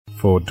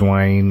for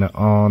Dwayne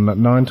on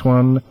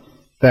 9-1.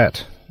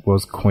 That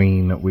was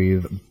Queen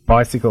with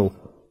Bicycle.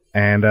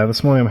 And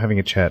this morning I'm having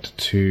a chat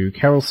to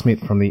Carol Smith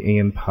from the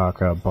Ian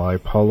Parker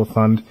Bipolar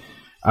Fund.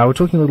 We're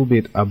talking a little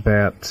bit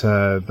about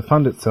the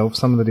fund itself,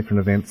 some of the different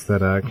events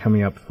that are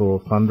coming up for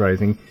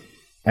fundraising,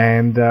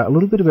 and a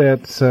little bit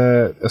about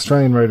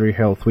Australian Rotary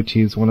Health, which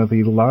is one of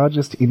the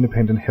largest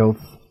independent health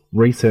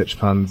research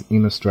funds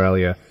in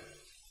Australia.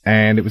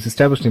 And it was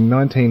established in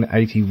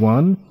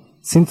 1981.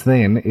 Since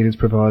then, it has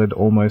provided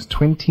almost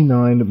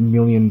 $29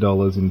 million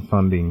in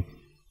funding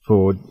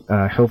for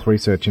health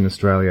research in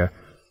Australia,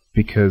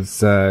 because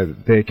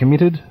they're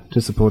committed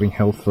to supporting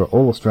health for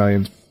all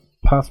Australians,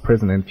 past,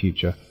 present and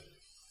future.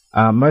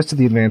 Most of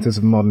the advances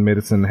of modern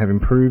medicine have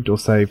improved or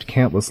saved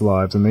countless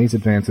lives, and these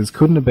advances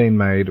couldn't have been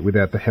made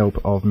without the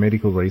help of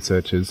medical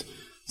researchers.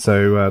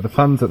 So the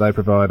funds that they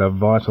provide are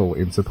vital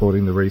in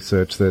supporting the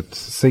research that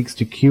seeks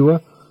to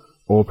cure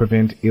or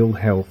prevent ill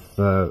health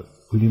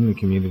within the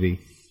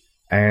community.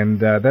 And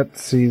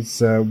that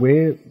is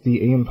where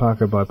the Ian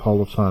Parker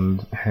Bipolar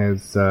Fund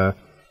has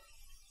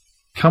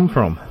come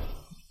from.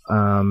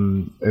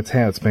 It's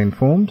how it's been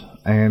formed.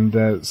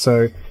 And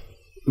so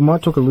we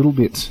might talk a little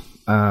bit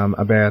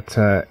about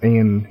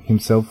Ian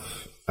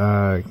himself,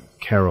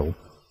 Carol.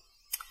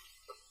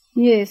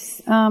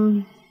 Yes,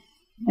 Ian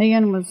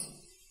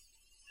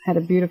had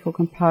a beautiful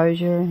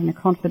composure and a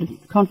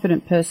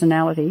confident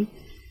personality,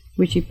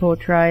 which he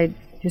portrayed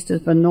just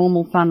as a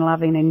normal,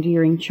 fun-loving,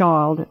 endearing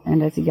child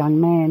and as a young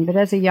man. But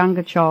as a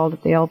younger child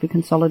at the Albi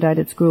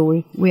Consolidated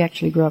School, we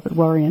actually grew up at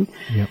Warrion.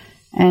 Yep.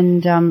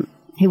 And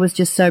he was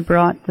just so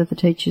bright that the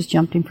teachers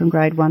jumped him from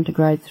grade 1 to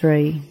grade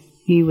 3.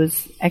 He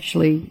was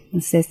actually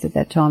assessed at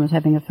that time as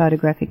having a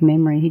photographic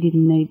memory. He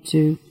didn't need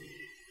to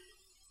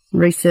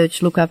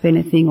research, look up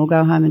anything or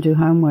go home and do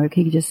homework.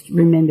 He just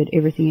remembered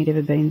everything he'd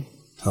ever been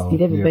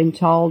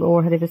told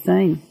or had ever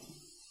seen.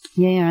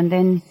 Yeah, and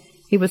then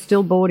he was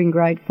still bored in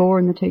grade 4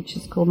 and the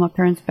teachers called my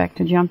parents back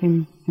to jump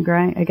him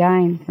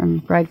again from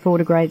grade 4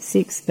 to grade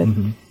 6. But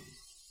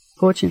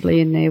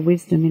fortunately, in their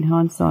wisdom, in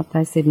hindsight,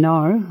 they said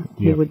no.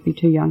 He would be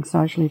too young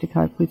socially to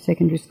cope with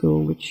secondary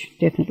school, which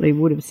definitely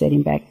would have set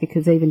him back,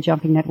 because even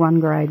jumping that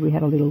one grade, we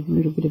had a little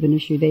bit of an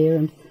issue there.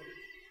 And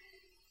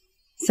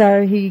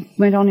so he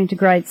went on into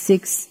grade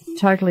 6,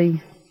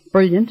 totally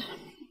brilliant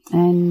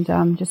and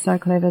just so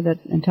clever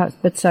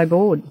but so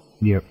bored.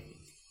 Yep.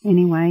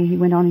 Anyway, he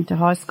went on into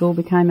high school,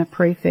 became a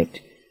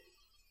prefect,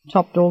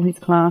 topped all his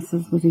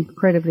classes, was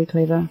incredibly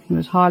clever. He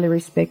was highly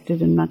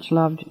respected and much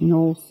loved in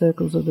all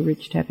circles of the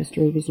rich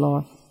tapestry of his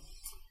life.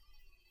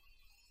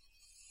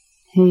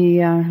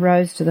 He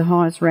rose to the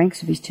highest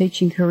ranks of his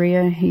teaching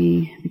career.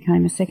 He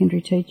became a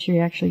secondary teacher. He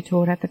actually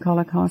taught at the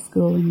Colac High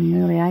School in the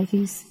early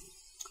 80s.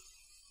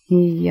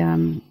 He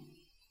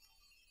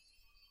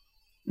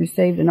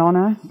received an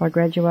honour by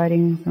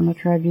graduating from La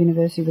Trobe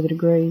University with a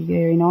degree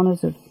in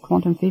honours of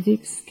quantum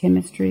physics,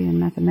 chemistry and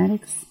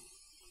mathematics.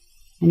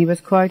 And he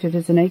was quoted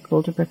as an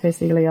equal to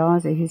Professor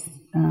Eliazi, his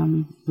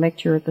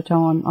lecturer at the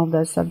time of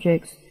those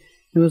subjects,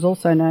 who was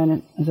also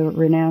known as a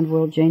renowned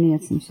world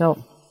genius himself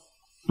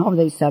of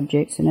these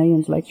subjects. And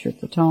Ian's lecturer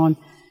at the time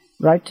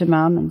wrote to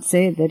Mum and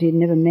said that he'd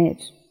never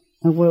met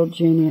a world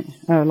genius,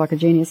 like a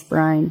genius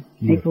brain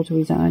equal to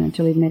his own,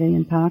 until he'd met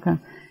Ian Parker.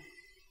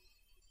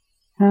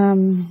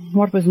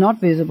 What was not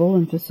visible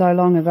and for so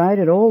long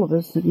evaded all of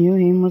us that knew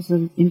him was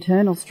the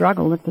internal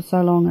struggle that for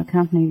so long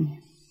accompanied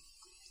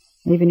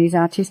even his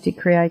artistic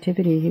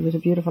creativity. He was a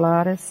beautiful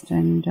artist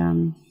and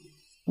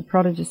a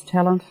prodigious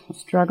talent, a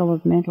struggle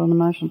of mental and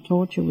emotional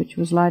torture, which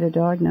was later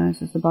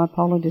diagnosed as the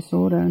bipolar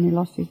disorder, and he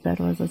lost his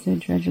battle, as I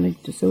said, tragically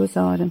to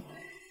suicide. And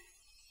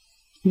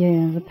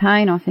yeah, the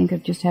pain, I think,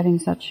 of just having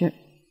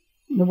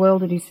the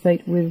world at his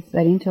feet with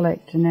that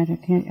intellect and that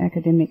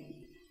academic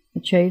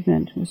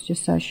achievement was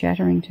just so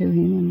shattering to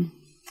him. And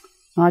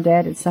my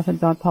dad had suffered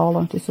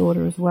bipolar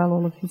disorder as well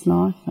all of his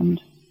life, and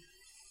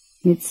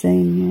he'd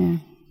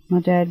seen,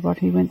 my dad, what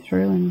he went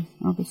through, and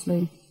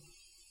obviously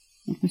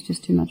it was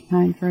just too much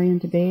pain for Ian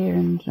to bear.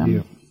 And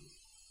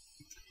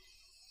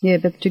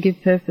but to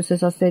give purpose,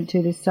 as I said,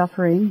 to this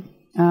suffering,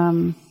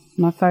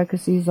 my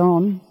focus is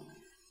on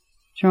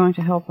trying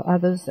to help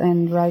others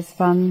and raise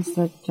funds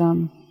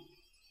that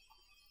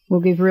will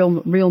give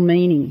real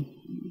meaning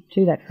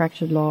to that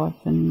fractured life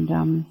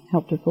and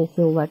help to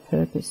fulfil that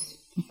purpose,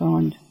 to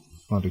find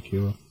a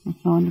cure.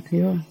 Find a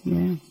cure,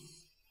 yeah.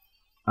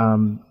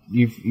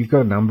 You've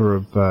got a number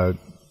of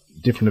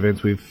different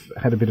events. We've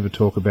had a bit of a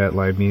talk about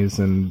Les Mis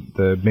and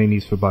the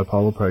Meanies for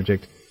Bipolar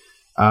project.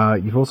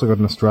 You've also got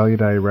an Australia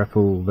Day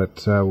raffle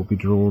that will be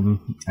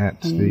drawn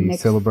at the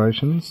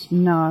celebrations.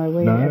 No,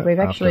 we've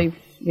actually,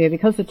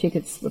 because the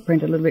tickets were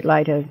printed a little bit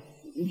later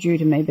due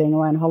to me being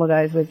away on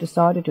holidays, we've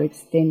decided to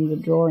extend the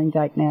drawing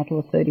date now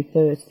to the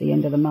 31st, the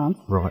end of the month.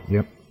 Right,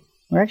 yep.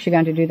 We're actually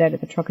going to do that at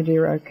the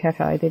Trocadero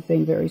Cafe. They've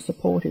been very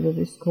supportive of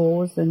this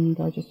cause, and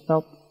I just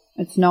felt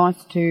it's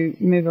nice to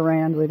move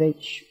around with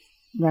each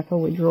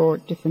raffle. We draw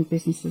at different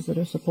businesses that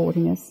are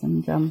supporting us,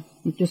 and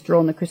we've just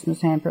drawn the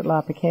Christmas hamper at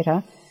La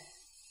Piquetta,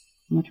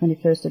 on the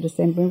 21st of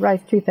December. We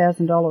raised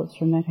 $2,000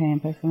 from that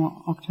hamper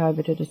from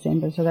October to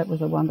December, so that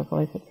was a wonderful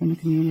effort from the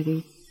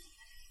community.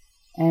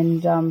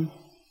 And,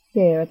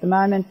 at the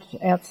moment,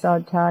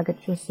 outside Target,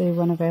 you'll see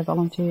one of our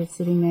volunteers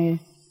sitting there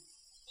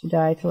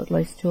today till at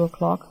least 2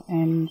 o'clock,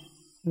 and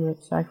we were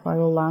at Safeway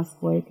all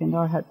last week, and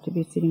I hope to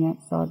be sitting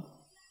outside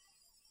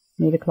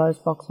near the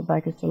closed box of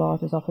Baker's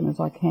Delight as often as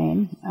I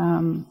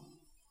can.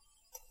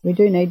 We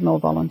do need more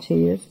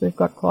volunteers. We've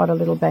got quite a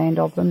little band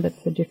of them, but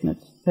for different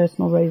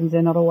personal reasons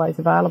they're not always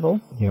available.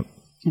 Yep.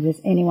 If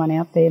there's anyone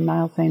out there,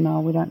 male,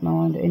 female, we don't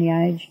mind, any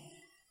age,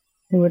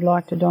 who would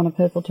like to don a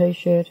purple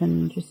T-shirt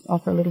and just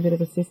offer a little bit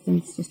of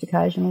assistance just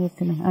occasionally, it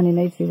can only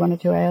needs to be 1 or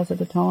 2 hours at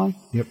a time.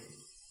 Yep.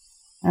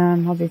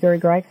 I'll be very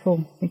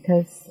grateful,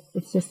 because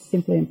it's just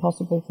simply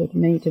impossible for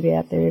me to be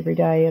out there every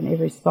day and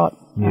every spot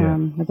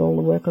with all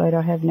the workload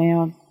I have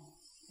now.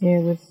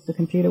 With the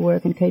computer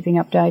work and keeping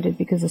updated,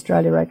 because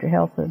Australia Rotary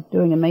Health are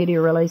doing a media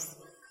release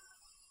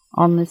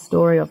on this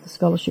story of the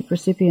scholarship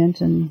recipient,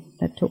 and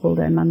that took all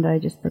day Monday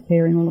just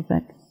preparing all of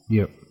that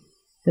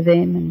for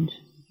them. And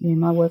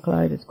my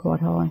workload is quite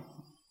high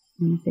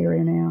in this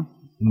area now,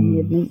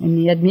 in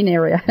the admin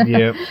area,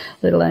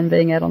 let alone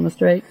being out on the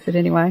street. But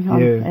anyway,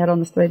 I'm out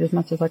on the street as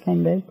much as I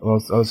can be. Well,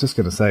 I was just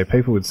going to say,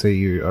 people would see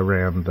you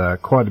around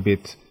quite a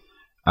bit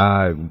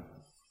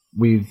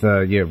with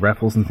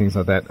raffles and things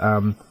like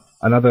that.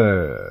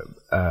 Another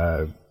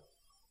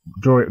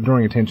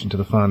drawing attention to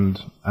the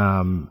fund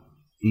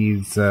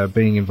is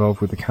being involved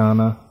with the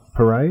Kaurna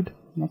Parade.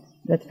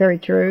 That's very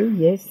true,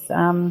 yes.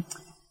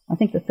 I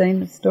think the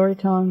theme is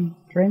Storytime,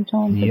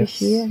 Dreamtime for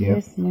this year.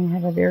 Yes, and we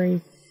have a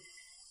very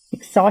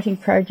exciting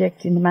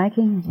project in the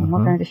making. I'm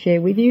not going to share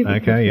with you.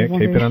 Okay,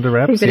 keep it under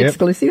wraps. Keep it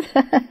exclusive.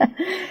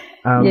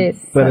 Yes.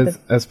 But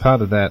as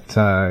part of that,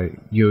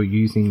 you're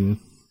using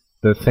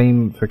the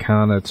theme for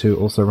Kaurna to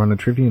also run a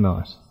trivia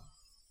night.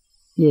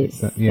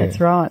 Yes, that's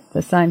right.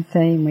 The same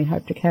theme we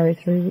hope to carry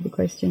through with the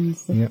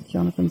questions that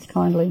Jonathan's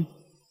kindly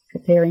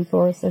preparing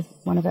for us as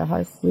one of our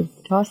hosts with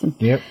Tyson.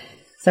 Yep.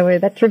 So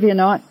that trivia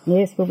night,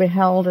 will be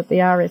held at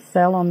the RS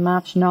Cell on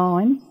March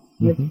 9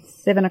 with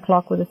 7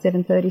 o'clock with a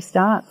 7:30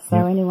 start.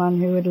 So anyone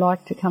who would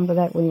like to come to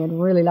that, we would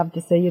really love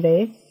to see you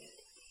there.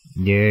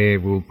 Yeah,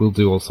 we'll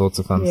do all sorts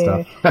of fun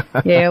stuff.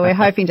 We're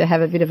hoping to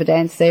have a bit of a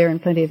dance there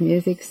and plenty of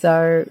music.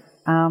 So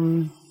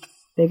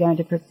they're going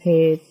to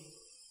prepare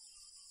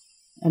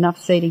enough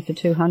seating for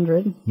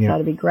 200, so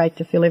it'd be great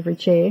to fill every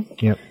chair.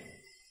 Yep.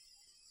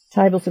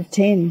 Tables of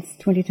 10s,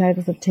 20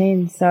 tables of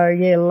 10. So,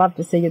 love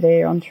to see you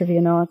there on Trivia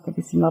Night. There'll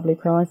be some lovely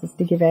prizes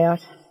to give out.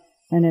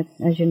 And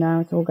as you know,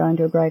 it's all going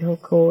to a great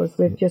cause.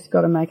 We've just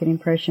got to make an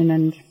impression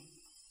and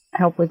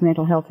help with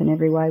mental health in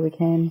every way we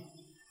can.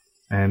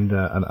 And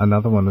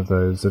another one of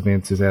those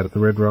events is out at the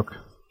Red Rock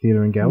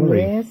Theatre and Gallery.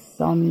 Yes,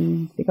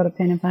 if you've got a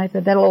pen and paper,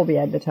 that'll all be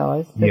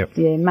advertised. But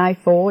May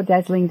 4,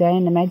 Dazzling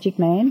Dan, the Magic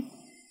Man.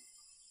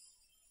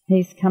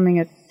 He's coming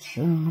at,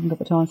 I haven't got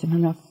the time to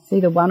hang up. It's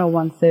either 1 or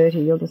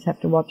 1:30. You'll just have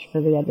to watch for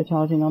the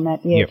advertising on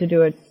that. To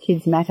do a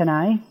kids'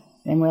 matinee.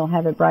 Then we'll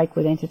have a break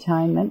with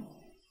entertainment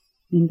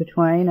in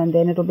between. And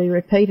then it'll be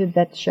repeated,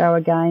 that show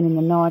again in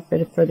the night,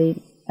 but for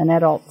an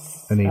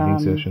adults. An evening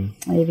session.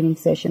 Evening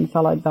session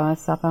followed by a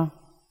supper.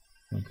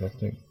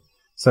 Fantastic.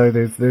 So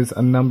there's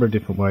a number of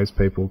different ways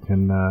people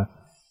can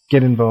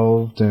get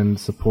involved and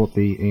support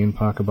the Ian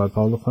Parker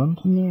Bipolar Fund.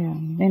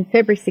 Yeah. And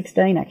February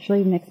 16,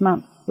 actually, next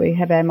month, we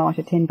have our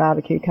Mitre 10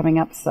 barbecue coming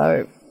up,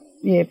 so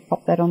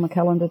pop that on the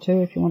calendar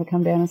too if you want to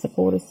come down and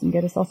support us and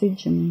get a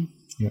sausage, and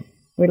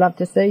we'd love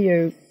to see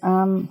you.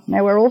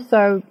 Now we're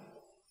also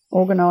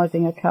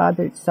organising a car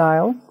boot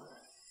sale.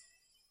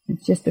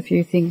 It's just a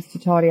few things to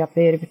tidy up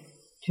there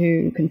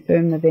to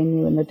confirm the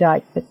venue and the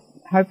date, but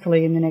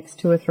hopefully in the next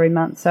 2 or 3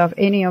 months. So if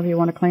any of you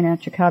want to clean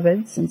out your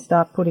cupboards and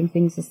start putting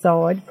things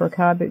aside for a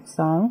car boot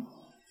sale,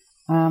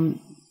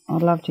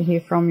 I'd love to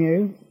hear from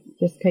you.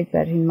 Just keep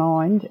that in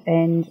mind,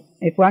 and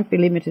it won't be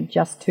limited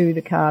just to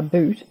the car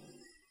boot,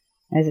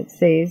 as it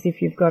says.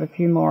 If you've got a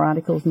few more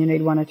articles and you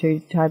need 1 or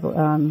 2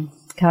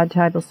 card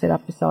tables set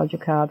up beside your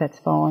car, that's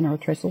fine, or a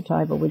trestle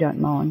table, we don't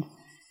mind.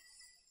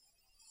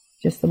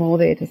 Just the more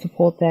there to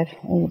support that,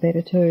 all the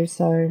better too.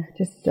 So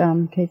just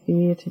keep the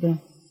ear to the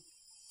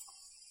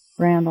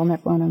ground on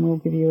that one, and we'll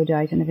give you a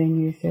date and a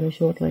venue fairly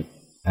shortly.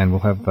 And we'll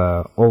have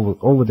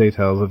all the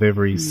details of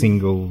every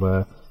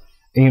single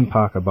Ian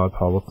Parker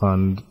Bipolar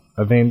Fund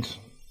event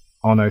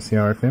on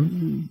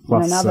OCRFM,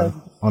 plus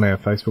on our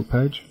Facebook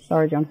page.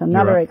 Sorry, Jonathan.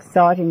 Another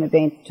exciting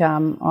event.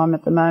 I'm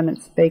at the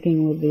moment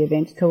speaking with the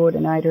events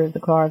coordinator of the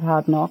Cry of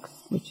Hard Knocks,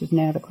 which is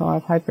now the Cry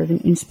of Hope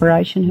and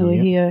Inspiration, who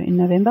are here in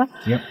November.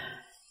 Yep.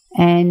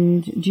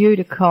 And due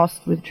to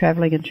cost with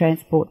travelling and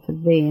transport for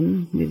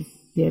them,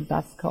 with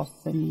bus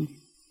costs and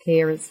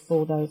carers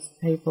for those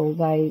people,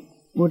 they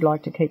would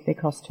like to keep their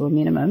costs to a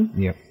minimum.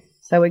 Yep.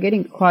 So we're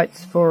getting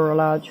quotes for a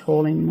large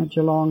hall in the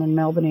Geelong and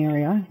Melbourne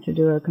area to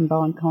do a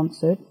combined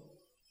concert.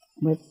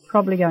 We're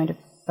probably going to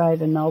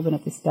favour Melbourne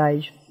at this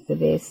stage for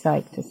their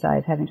sake to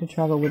save having to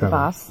travel with a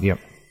bus. Yep.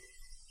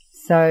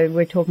 So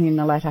we're talking in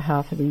the latter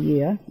half of the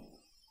year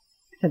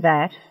for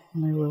that.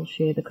 And we will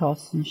share the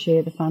costs and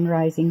share the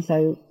fundraising,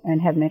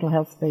 and have mental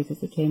health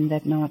speakers attend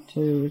that night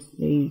too, is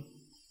the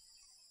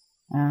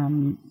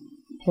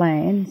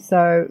plan.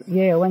 So,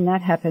 yeah, when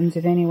that happens,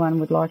 if anyone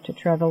would like to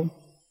travel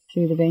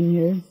to the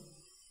venue,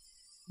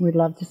 we'd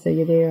love to see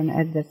you there and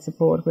add that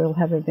support. We'll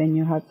have a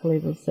venue, hopefully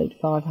we'll seat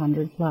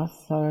 500 plus,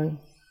 so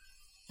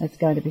that's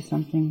going to be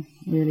something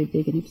really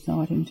big and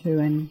exciting too,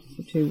 and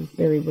for two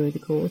very worthy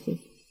causes.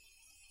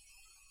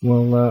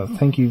 Well,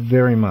 thank you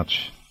very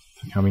much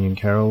for coming in,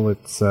 Carol.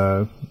 It's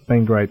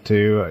been great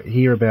to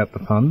hear about the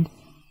fund,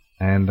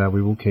 and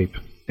we will keep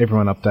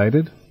everyone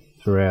updated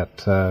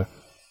throughout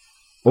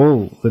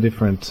all the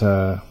different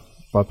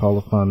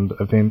Bipolar Fund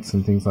events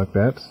and things like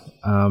that.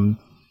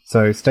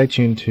 So stay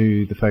tuned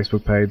to the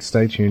Facebook page,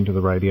 stay tuned to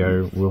the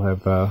radio. We'll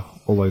have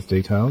all those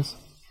details.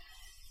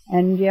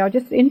 And yeah,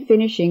 just in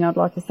finishing, I'd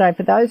like to say,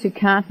 for those who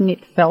can't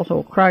knit, felt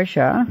or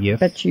crochet, yes,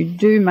 but you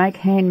do make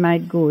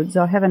handmade goods,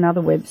 I have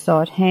another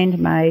website,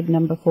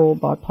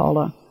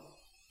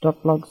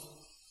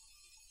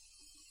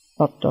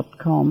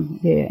 handmade4bipolar.blogspot.com.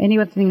 Yeah,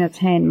 anything that's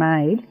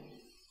handmade,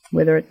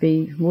 whether it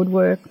be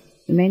woodwork,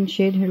 the men's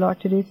shed who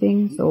like to do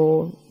things,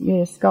 or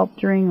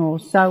sculpturing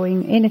or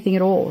sewing, anything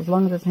at all, as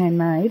long as it's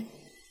handmade.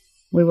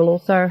 We will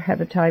also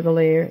have a table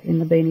there in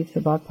the Beanies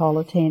for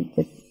Bipolar tent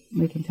that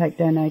we can take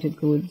donated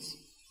goods.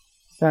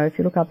 So if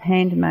you look up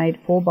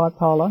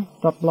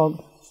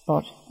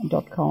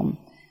handmade4bipolar.blogspot.com,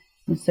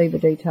 you'll see the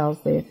details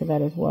there for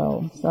that as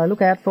well. So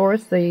look out for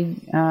us. The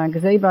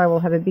gazebo will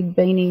have a big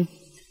beanie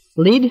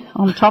lid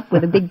on top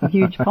with a big,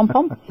 huge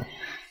pom-pom.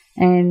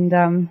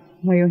 And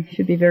we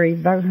should be very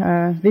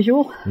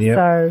visual. Yep.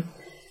 So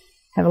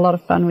have a lot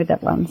of fun with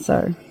that one.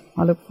 So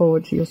I look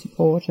forward to your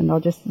support, and I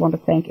just want to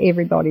thank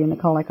everybody in the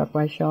Colac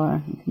Otway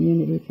Shire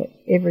community for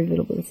every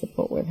little bit of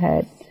support we've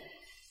had.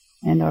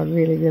 And I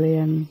really,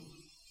 really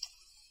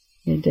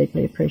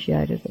deeply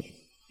appreciated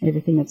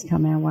everything that's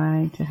come our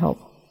way to help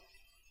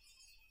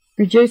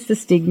reduce the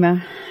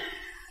stigma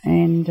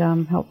and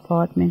help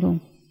fight mental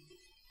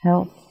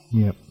health.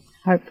 Yep.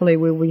 Hopefully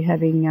we'll be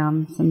having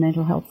some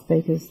mental health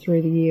speakers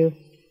through the year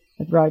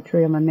at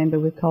Rotary. I'm a member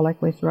with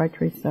Colac West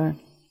Rotary, so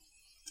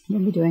we'll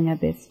be doing our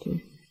best to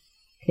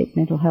keep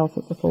mental health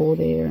at the fore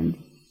there. And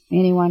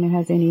anyone who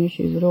has any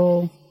issues at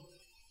all,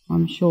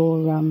 I'm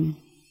sure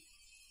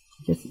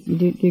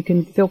you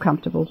can feel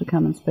comfortable to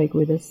come and speak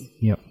with us.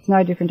 Yep. It's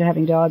no different to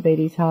having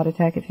diabetes, heart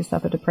attack. If you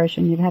suffer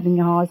depression, you're having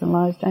your highs and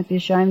lows. Don't be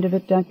ashamed of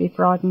it. Don't be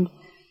frightened.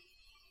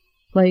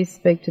 Please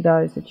speak to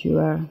those that you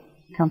are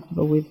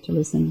comfortable with to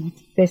listen.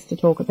 It's best to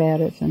talk about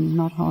it and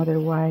not hide it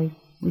away.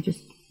 We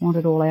just want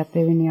it all out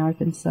there in the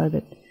open so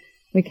that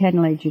we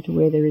can lead you to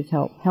where there is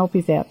help. Help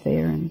is out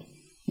there, and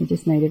we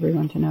just need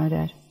everyone to know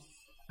that.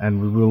 And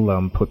we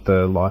will put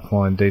the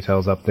Lifeline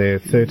details up there.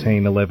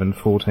 13 11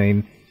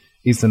 14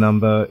 is the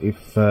number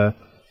if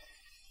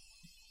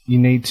you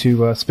need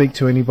to speak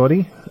to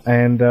anybody.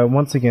 And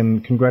once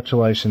again,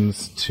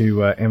 congratulations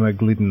to Emma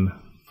Glidden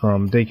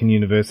from Deakin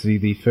University,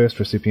 the first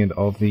recipient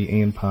of the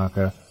Ian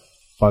Parker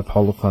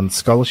Bipolar Fund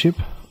Scholarship.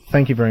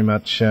 Thank you very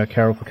much,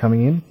 Carol, for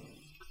coming in.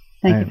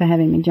 Thank you for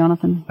having me,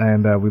 Jonathan.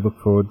 And we look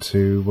forward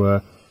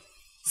to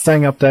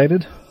staying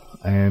updated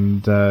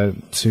and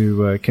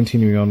to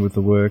continuing on with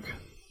the work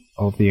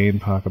of the Ian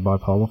Parker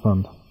Bipolar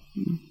Fund.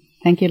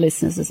 Thank you,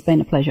 listeners. It's been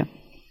a pleasure.